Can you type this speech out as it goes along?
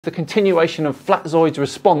The continuation of Flatzoid's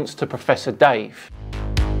response to Professor Dave.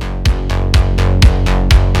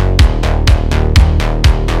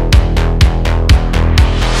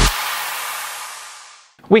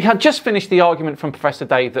 We had just finished the argument from Professor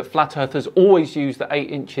Dave that flat earthers always use the 8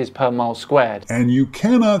 inches per mile squared. And you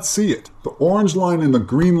cannot see it. The orange line and the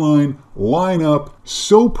green line line up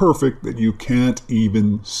so perfect that you can't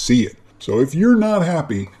even see it. So if you're not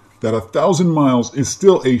happy that 1,000 miles is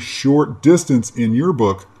still a short distance in your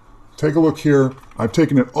book, take a look here. I've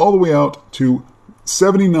taken it all the way out to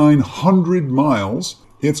 7,900 miles.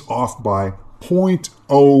 It's off by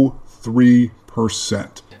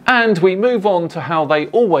 0.03%. And we move on to how they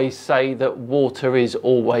always say that water is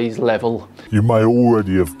always level. You may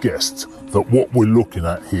already have guessed that what we're looking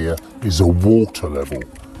at here is a water level.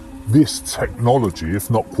 This technology,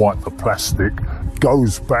 if not quite the plastic,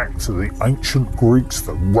 goes back to the ancient Greeks,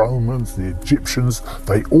 the Romans, the Egyptians.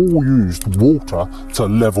 They all used water to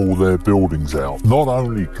level their buildings out. Not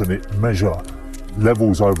only can it measure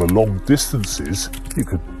levels over long distances, you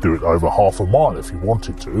could do it over half a mile if you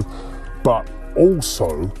wanted to, but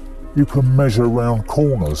also you can measure around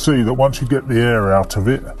corners. See that once you get the air out of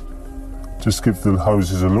it, just give the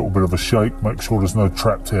hoses a little bit of a shake, make sure there's no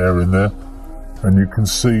trapped air in there, and you can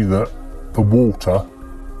see that the water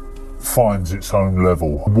finds its own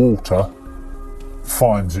level. Water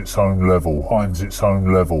finds its own level, finds its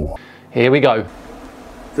own level. Here we go.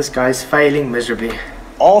 This guy's failing miserably.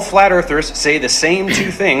 All flat earthers say the same two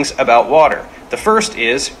things about water. The first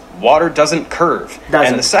is water doesn't curve,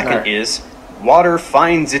 and the second is water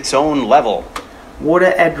finds its own level. Water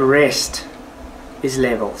at rest is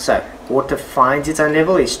level. So water finds its own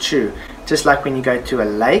level is true. Just like when you go to a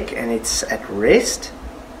lake and it's at rest,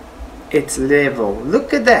 it's level.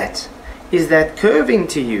 Look at that. Is that curving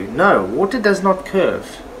to you? No, water does not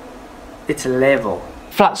curve. It's level.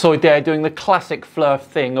 Flatzoid there doing the classic Flurf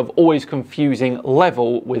thing of always confusing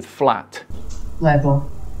level with flat. Level.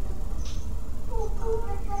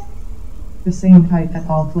 The same height at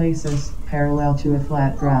all places, parallel to a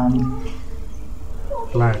flat ground.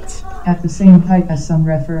 Flat. At the same height as some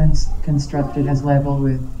reference, constructed as level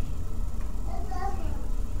with.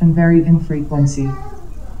 And varied in frequency.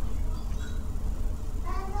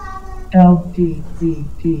 L, P, V,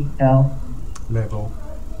 P, L. Level.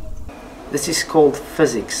 This is called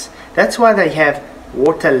physics. That's why they have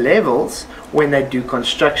water levels when they do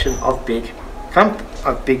construction of big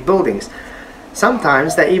buildings.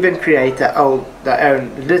 Sometimes they even create their own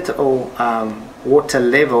little water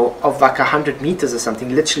level of like 100 meters or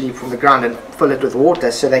something, literally from the ground, and fill it with water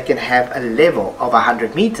so they can have a level of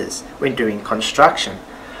 100 meters when doing construction.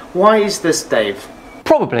 Why is this, Dave?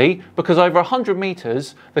 Probably because over 100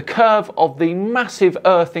 meters, the curve of the massive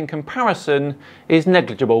Earth in comparison is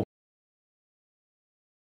negligible.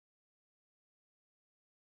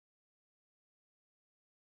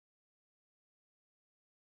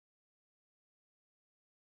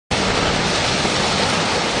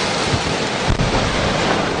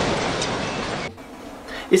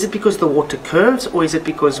 Is it because the water curves, or is it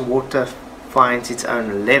because water finds its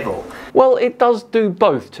own level? Well, it does do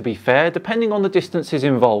both, to be fair, depending on the distances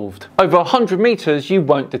involved. Over 100 meters, you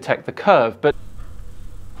won't detect the curve, but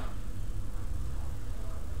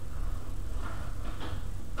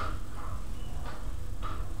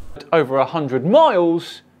over 100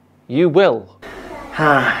 miles, you will.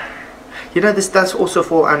 You know, this does also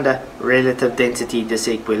fall under relative density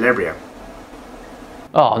disequilibrium.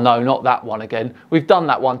 Oh no, not that one again. We've done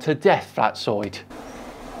that one to death, Flatzoid.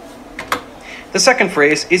 The second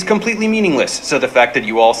phrase is completely meaningless, so the fact that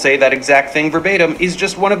you all say that exact thing verbatim is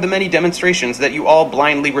just one of the many demonstrations that you all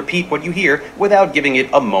blindly repeat what you hear without giving it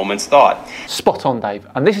a moment's thought. Spot on, Dave.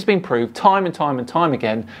 And this has been proved time and time and time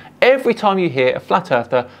again every time you hear a flat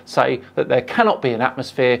earther say that there cannot be an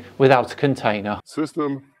atmosphere without a container.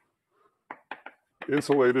 System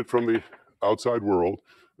insulated from the outside world,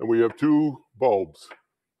 and we have two bulbs.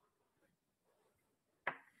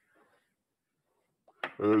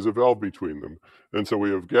 And there's a valve between them. And so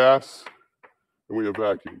we have gas and we have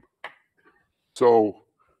vacuum. So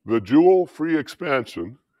the Joule-free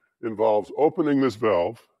expansion involves opening this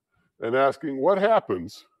valve and asking what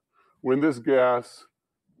happens when this gas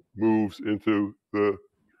moves into the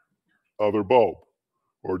other bulb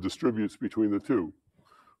or distributes between the two.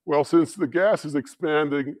 Well, since the gas is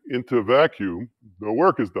expanding into vacuum, no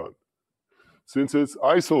work is done. Since it's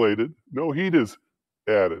isolated, no heat is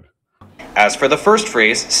added. As for the first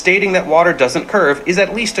phrase, stating that water doesn't curve is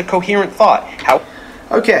at least a coherent thought.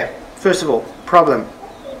 Okay, first of all, problem.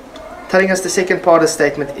 Telling us the second part of the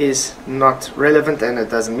statement is not relevant and it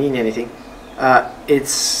doesn't mean anything.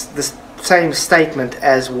 It's the same statement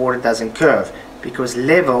as water doesn't curve. because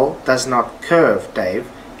level does not curve, Dave.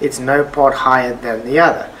 It's no part higher than the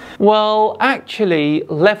other. Well, actually,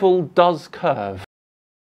 level does curve.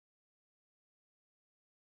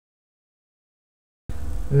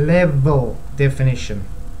 Level definition: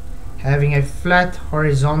 having a flat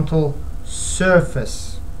horizontal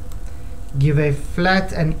surface. Give a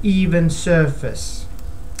flat and even surface,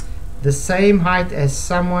 the same height as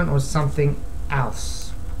someone or something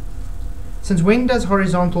else. Since when does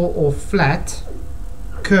horizontal or flat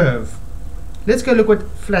curve? Let's go look what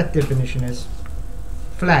flat definition is.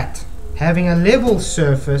 Flat, having a level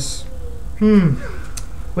surface,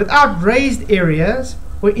 without raised areas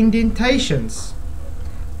or indentations,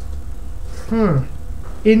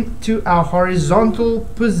 into our horizontal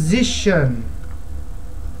position.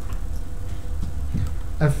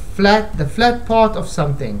 The flat part of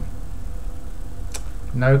something.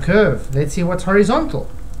 No curve. Let's see what's horizontal.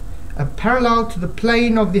 A parallel to the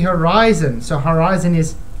plane of the horizon. So horizon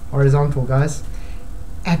is horizontal, guys.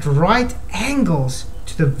 At right angles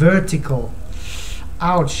to the vertical.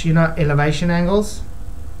 Ouch, you know elevation angles?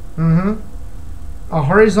 A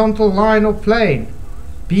horizontal line or plane.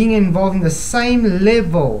 Being involved in the same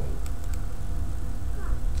level.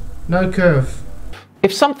 No curve.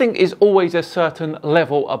 If something is always a certain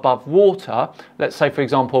level above water, let's say for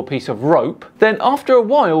example a piece of rope, then after a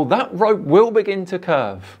while that rope will begin to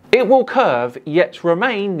curve. It will curve yet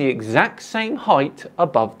remain the exact same height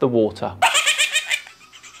above the water.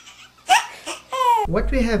 What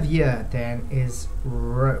we have here, Dan, is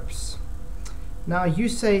ropes. Now you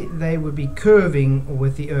say they would be curving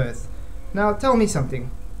with the earth. Now tell me something.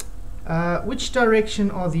 Which direction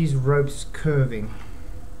are these ropes curving?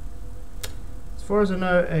 As far as I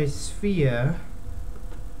know, a sphere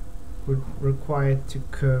would require it to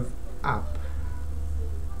curve up.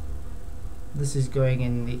 This is going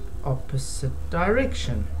in the opposite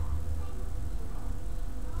direction.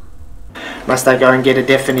 Must I go and get a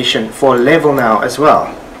definition for level now as well?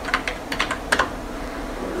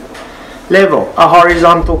 Level, a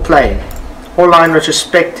horizontal plane or line with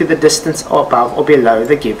respect to the distance above or below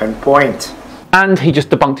the given point. And he just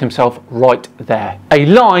debunked himself right there. A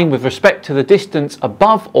line with respect to the distance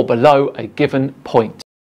above or below a given point.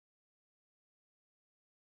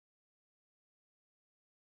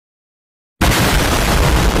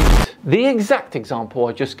 The exact example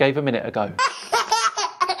I just gave a minute ago.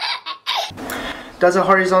 Does a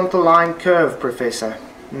horizontal line curve, Professor?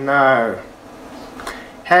 No.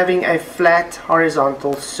 Having a flat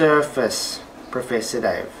horizontal surface, Professor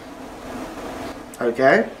Dave.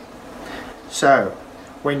 Okay? So,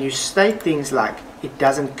 when you state things like it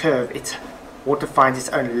doesn't curve, water finds its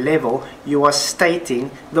own level, you are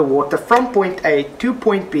stating the water from point A to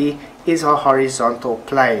point B is a horizontal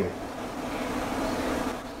plane.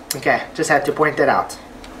 Okay, just had to point that out.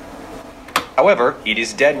 However, it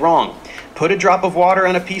is dead wrong. Put a drop of water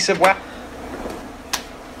on a piece of wax.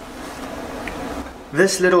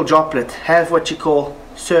 This little droplet have what you call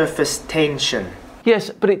surface tension.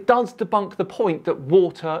 Yes, but it does debunk the point that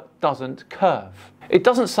water doesn't curve. It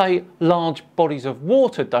doesn't say large bodies of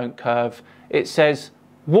water don't curve, it says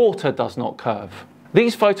water does not curve.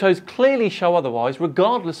 These photos clearly show otherwise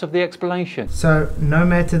regardless of the explanation. So, no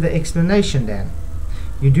matter the explanation, Dan,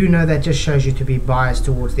 you do know that just shows you to be biased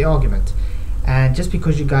towards the argument. And just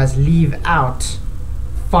because you guys leave out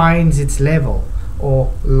finds its level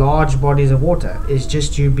or large bodies of water is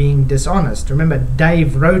just you being dishonest. Remember,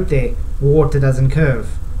 Dave wrote there, water doesn't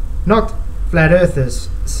curve. Not flat earthers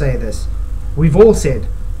say this. We've all said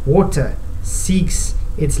water seeks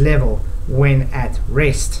its level when at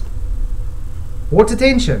rest. Water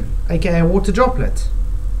tension, aka water droplet,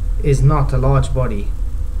 is not a large body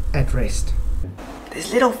at rest.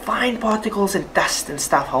 There's little fine particles and dust and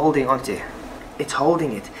stuff holding onto it. It's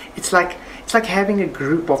holding it. It's like having a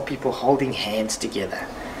group of people holding hands together.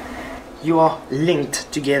 You are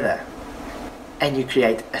linked together and you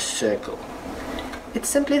create a circle. It's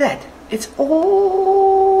simply that. It's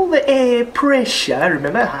all the air pressure.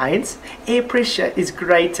 Remember, Heinz? Air pressure is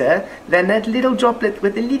greater than that little droplet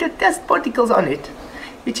with the little dust particles on it,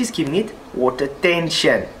 which is giving it water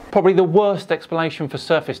tension. Probably the worst explanation for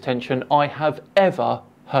surface tension I have ever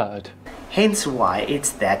heard. Hence why it's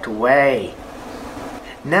that way.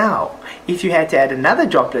 Now, if you had to add another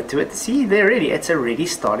droplet to it, see there already, it's already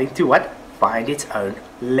starting to what? Find its own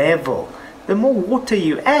level. The more water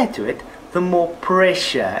you add to it, the more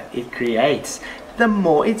pressure it creates, the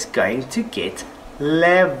more it's going to get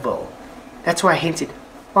level. That's why hence it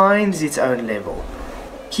finds its own level.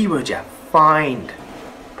 Keyword here, find,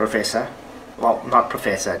 Professor. Well, not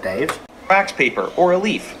Professor, Dave. Wax paper or a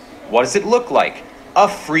leaf. What does it look like? A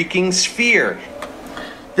freaking sphere.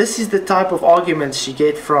 This is the type of arguments you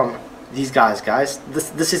get from these guys.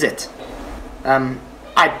 This is it. I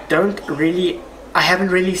haven't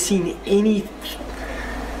really seen any,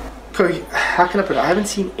 how can I put it? I haven't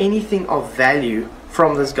seen anything of value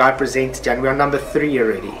from this guy presented, and we're on number 3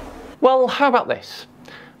 already. Well, how about this?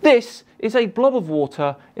 This is a blob of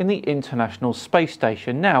water in the International Space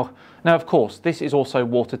Station. Now, of course, this is also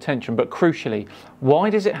water tension, but crucially, why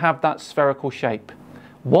does it have that spherical shape?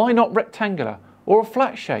 Why not rectangular or a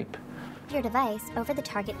flat shape? Your device over the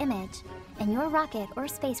target image, and your rocket or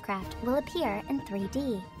spacecraft will appear in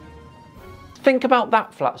 3D. Think about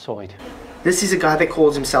that, Flatsoid. This is a guy that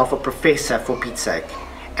calls himself a professor, for Pete's sake,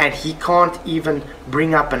 and he can't even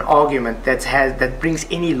bring up an argument that brings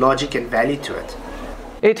any logic and value to it.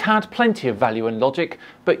 It had plenty of value and logic,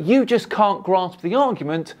 but you just can't grasp the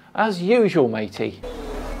argument as usual, matey.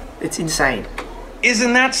 It's insane.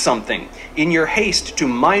 Isn't that something? In your haste to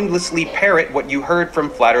mindlessly parrot what you heard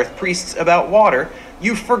from flat earth priests about water,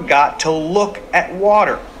 you forgot to look at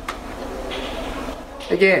water.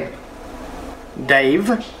 Again,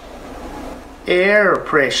 Dave, air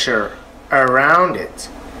pressure around it.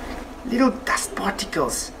 Little dust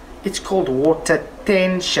particles. It's called water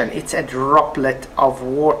tension. It's a droplet of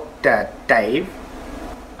water, Dave.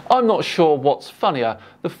 I'm not sure what's funnier,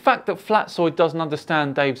 the fact that Flatsoid doesn't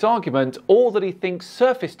understand Dave's argument, or that he thinks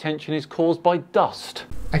surface tension is caused by dust.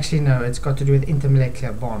 Actually, no, it's got to do with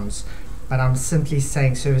intermolecular bonds. But I'm simply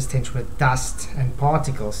saying surface tension with dust and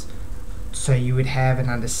particles, so you would have an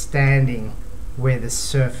understanding where the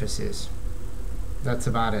surface is. That's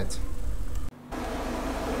about it.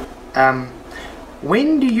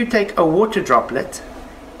 When do you take a water droplet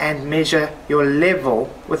and measure your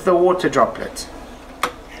level with the water droplet?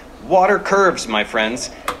 Water curves, my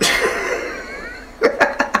friends.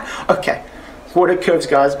 Okay, water curves,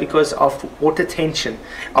 guys, because of water tension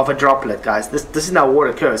of a droplet, guys. This is how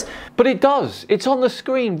water curves. But it does. It's on the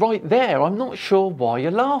screen right there. I'm not sure why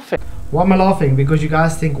you're laughing. Why am I laughing? Because you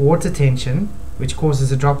guys think water tension, which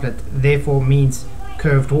causes a droplet, therefore means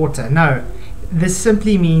curved water. No, this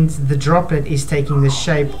simply means the droplet is taking the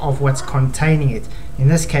shape of what's containing it. In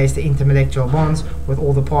this case, the intermolecular bonds with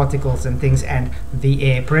all the particles and things and the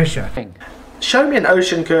air pressure. Show me an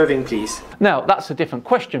ocean curving, please. Now, that's a different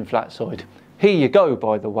question, Flatsoid. Here you go,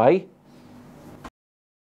 by the way.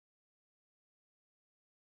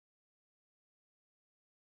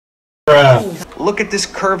 Look at this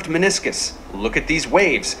curved meniscus. Look at these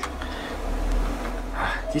waves.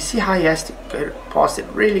 Do you see how he has to go past it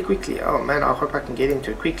really quickly? Oh man, I hope I can get into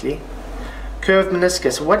it quickly. Curved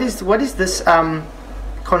meniscus. What is this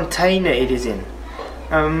container it is in?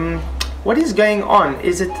 What is going on?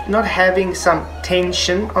 Is it not having some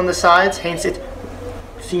tension on the sides, hence it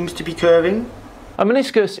seems to be curving? A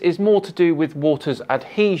meniscus is more to do with water's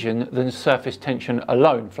adhesion than surface tension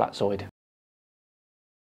alone, Flatsoid.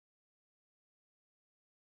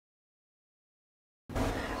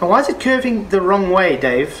 And why is it curving the wrong way,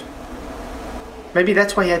 Dave? Maybe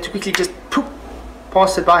that's why you had to quickly just poof,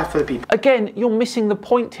 pass it by for the people. Again, you're missing the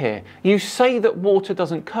point here. You say that water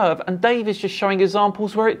doesn't curve, and Dave is just showing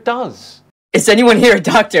examples where it does. Is anyone here a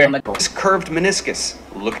doctor? This curved meniscus.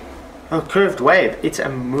 Look. A curved wave. It's a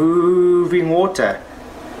moving water.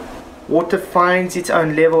 Water finds its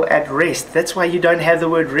own level at rest. That's why you don't have the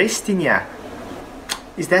word rest in here.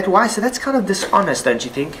 Is that why? So that's kind of dishonest, don't you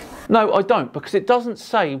think? No, I don't, because it doesn't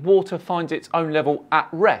say water finds its own level at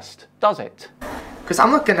rest, does it? Because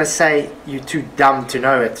I'm not going to say you're too dumb to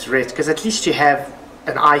know it's rest, because at least you have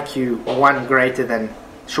an IQ 1 greater than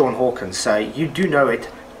Sean Hawkins, so you do know it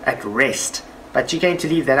at rest. But you're going to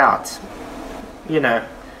leave that out. You know,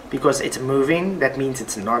 because it's moving, that means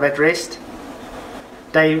it's not at rest.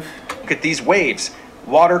 Dave? Look at these waves.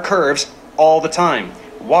 Water curves all the time.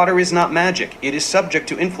 Water is not magic. It is subject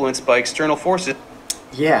to influence by external forces.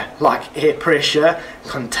 Yeah, like air pressure,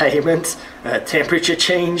 containment, temperature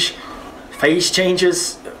change, phase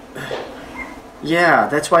changes. Yeah,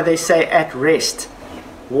 that's why they say at rest.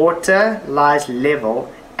 Water lies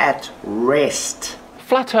level at rest.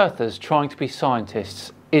 Flat earthers trying to be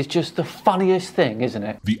scientists is just the funniest thing, isn't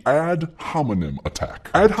it? The ad hominem attack.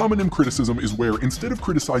 Ad hominem criticism is where instead of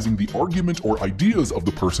criticizing the argument or ideas of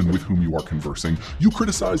the person with whom you are conversing, you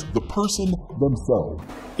criticize the person themselves.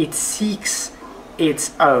 It seeks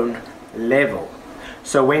its own level.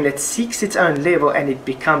 So when it seeks its own level and it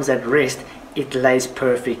becomes at rest, it lays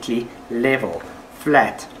perfectly level,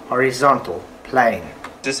 flat, horizontal, plane.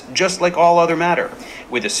 Just like all other matter.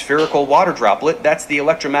 With a spherical water droplet, that's the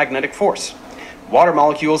electromagnetic force. Water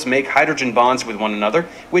molecules make hydrogen bonds with one another,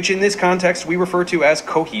 which in this context we refer to as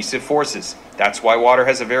cohesive forces. That's why water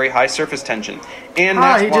has a very high surface tension. And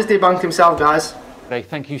he just debunked himself, guys.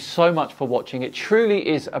 Thank you so much for watching. It truly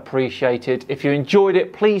is appreciated. If you enjoyed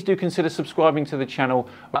it, please do consider subscribing to the channel.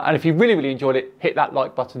 And if you really enjoyed it, hit that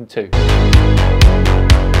like button too.